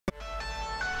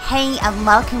Hey and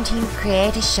welcome to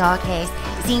Creator Showcase,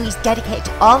 a series dedicated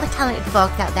to all the talented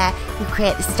folks out there who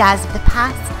create the stars of the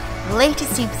past, the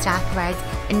latest superstar threads,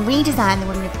 and redesign the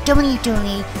women of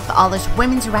WWE for all those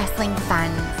women's wrestling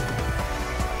fans.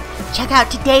 Check out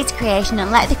today's creation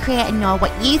and let the creator know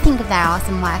what you think of their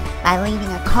awesome work by leaving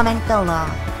a comment below.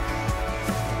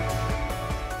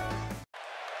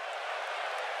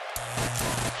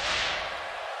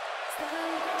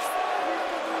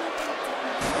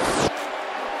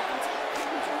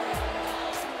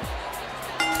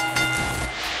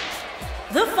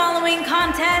 The following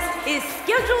contest is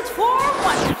scheduled for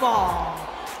one fall.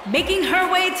 Making her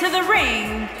way to the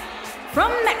ring,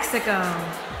 from Mexico,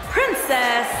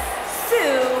 Princess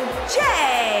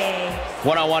Sugehit.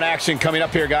 One-on-one action coming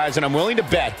up here, guys, and I'm willing to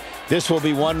bet this will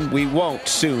be one we won't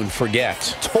soon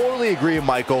forget. Totally agree,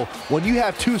 Michael. When you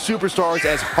have two superstars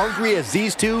as hungry as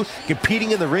these two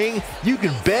competing in the ring, you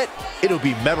can bet it'll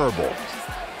be memorable.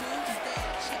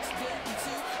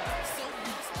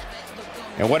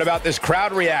 And what about this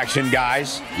crowd reaction,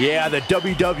 guys? Yeah, the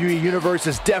WWE Universe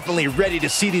is definitely ready to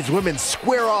see these women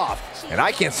square off, and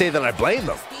I can't say that I blame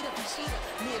them.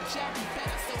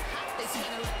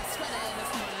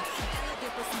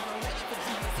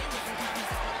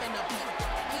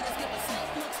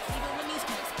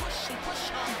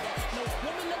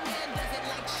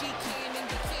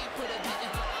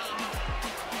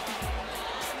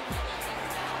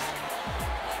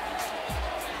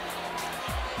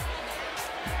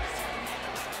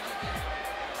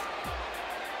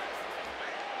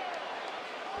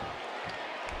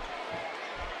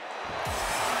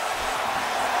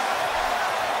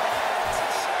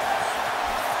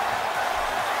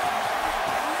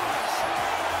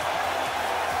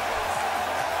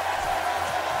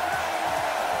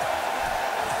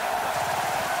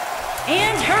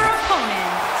 And her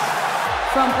opponent,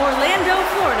 from Orlando,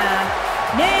 Florida,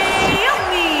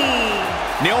 Naomi.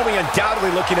 Naomi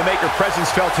undoubtedly looking to make her presence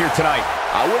felt here tonight.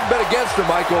 I wouldn't bet against her,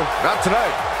 Michael. Not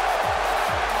tonight.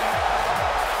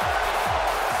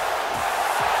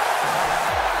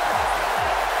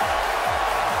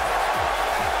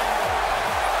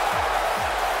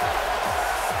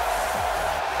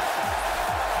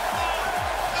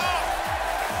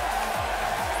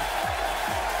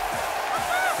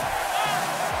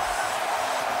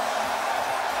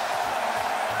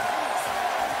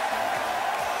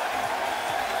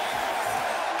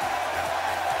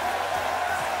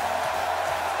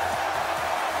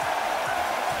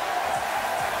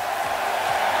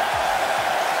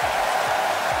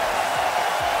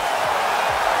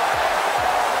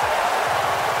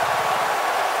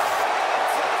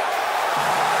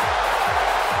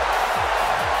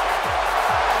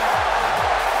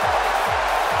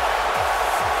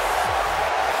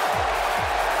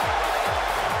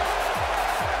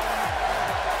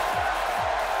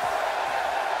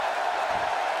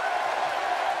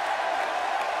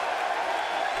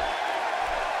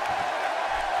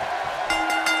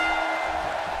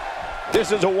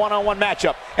 This is a one-on-one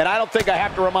matchup, and I don't think I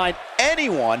have to remind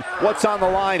anyone what's on the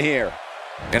line here.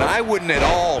 And I wouldn't at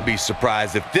all be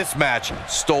surprised if this match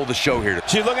stole the show here.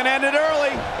 She's looking to end it early,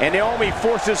 and Naomi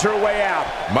forces her way out.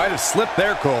 Might have slipped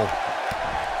there, Cole.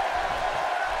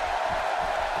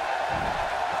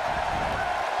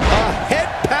 A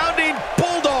head-pounding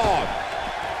bulldog.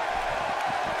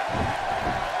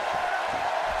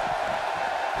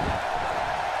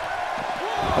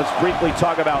 Let's briefly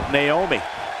talk about Naomi.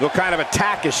 What kind of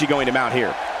attack is she going to mount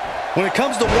here? When it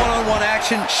comes to one-on-one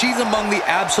action, she's among the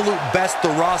absolute best the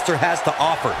roster has to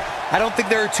offer. I don't think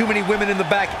there are too many women in the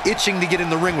back itching to get in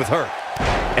the ring with her.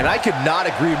 And I could not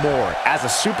agree more. As a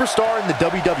superstar in the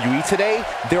WWE today,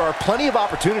 there are plenty of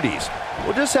opportunities.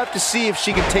 We'll just have to see if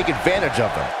she can take advantage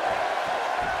of them.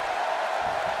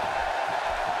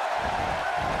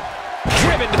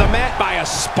 Driven to the mat by a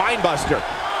spinebuster.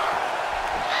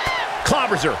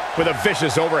 Clobbers her with a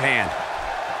vicious overhand.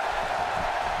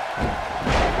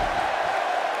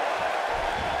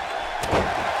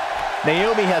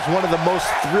 Naomi has one of the most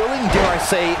thrilling, dare I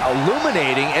say,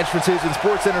 illuminating entrances in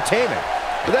sports entertainment.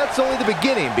 But that's only the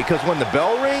beginning, because when the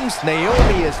bell rings,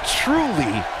 Naomi is truly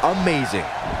amazing.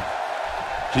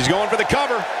 She's going for the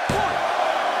cover.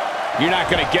 You're not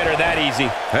going to get her that easy.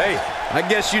 Hey, I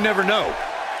guess you never know.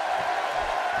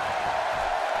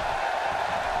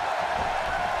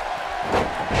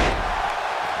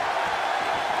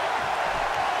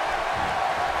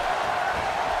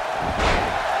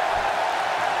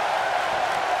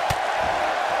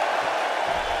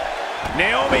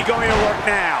 Naomi going to work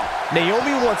now.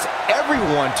 Naomi wants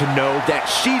everyone to know that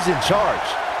she's in charge.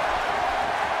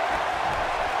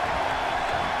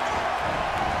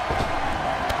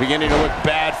 Beginning to look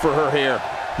bad for her here.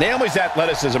 Naomi's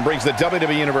athleticism brings the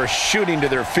WWE Universe shooting to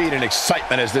their feet in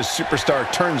excitement as this superstar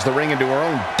turns the ring into her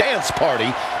own dance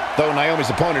party, though Naomi's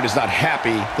opponent is not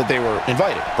happy that they were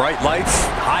invited. Bright lights,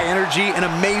 high energy, and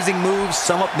amazing moves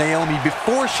sum up Naomi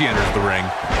before she enters the ring.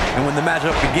 And when the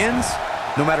matchup begins,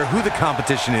 no matter who the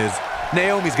competition is,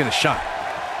 Naomi's gonna shine.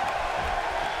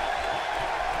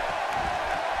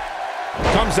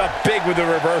 Comes up big with the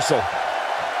reversal.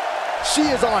 She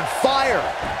is on fire.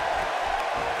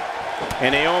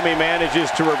 And Naomi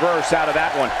manages to reverse out of that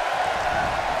one.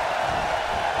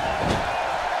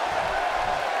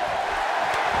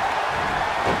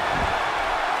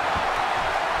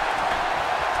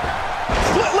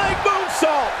 Split leg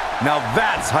moonsault. Now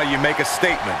that's how you make a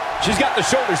statement. She's got the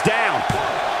shoulders down.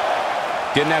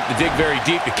 Didn't have to dig very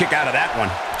deep to kick out of that one.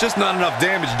 Just not enough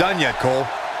damage done yet, Cole.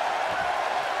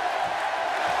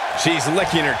 She's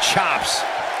licking her chops.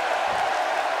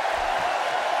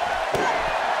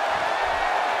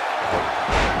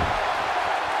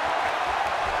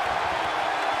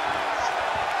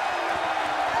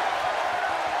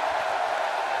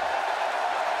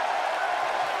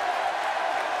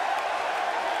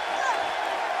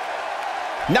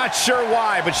 Not sure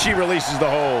why, but she releases the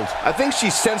hold. I think she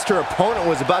sensed her opponent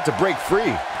was about to break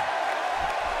free.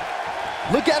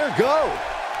 Look at her go.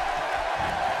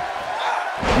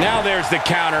 Now there's the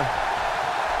counter.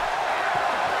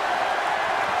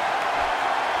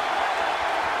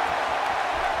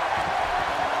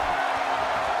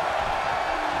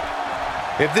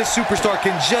 If this superstar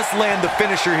can just land the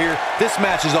finisher here, this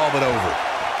match is all but over.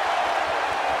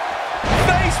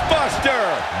 Facebuster!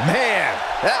 Man,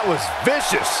 that was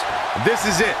vicious. This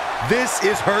is it. This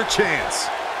is her chance.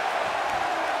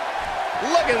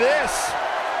 Look at this.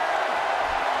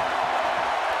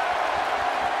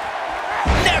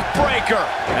 Neck breaker.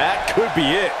 That could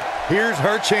be it. Here's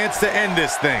her chance to end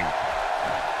this thing.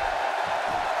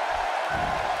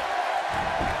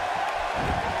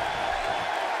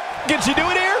 Can she do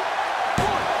it here?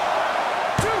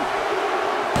 1, 2, 3.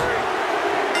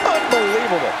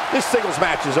 Unbelievable. This singles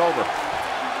match is over.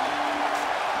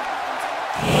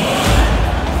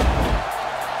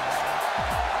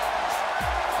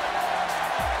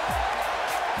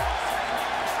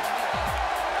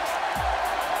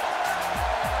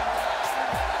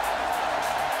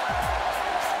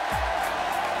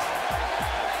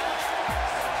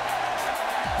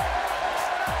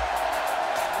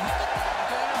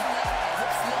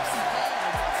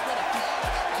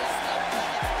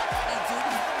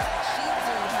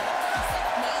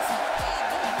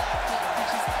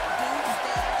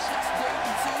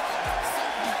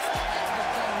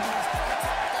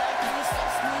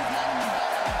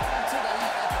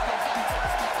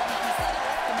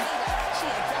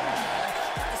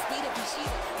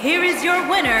 Here is your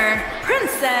winner,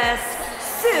 Princess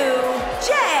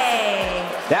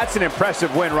Sugehit. That's an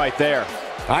impressive win right there.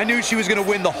 I knew she was going to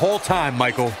win the whole time,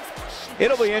 Michael.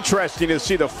 It'll be interesting to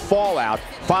see the fallout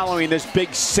following this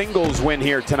big singles win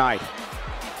here tonight.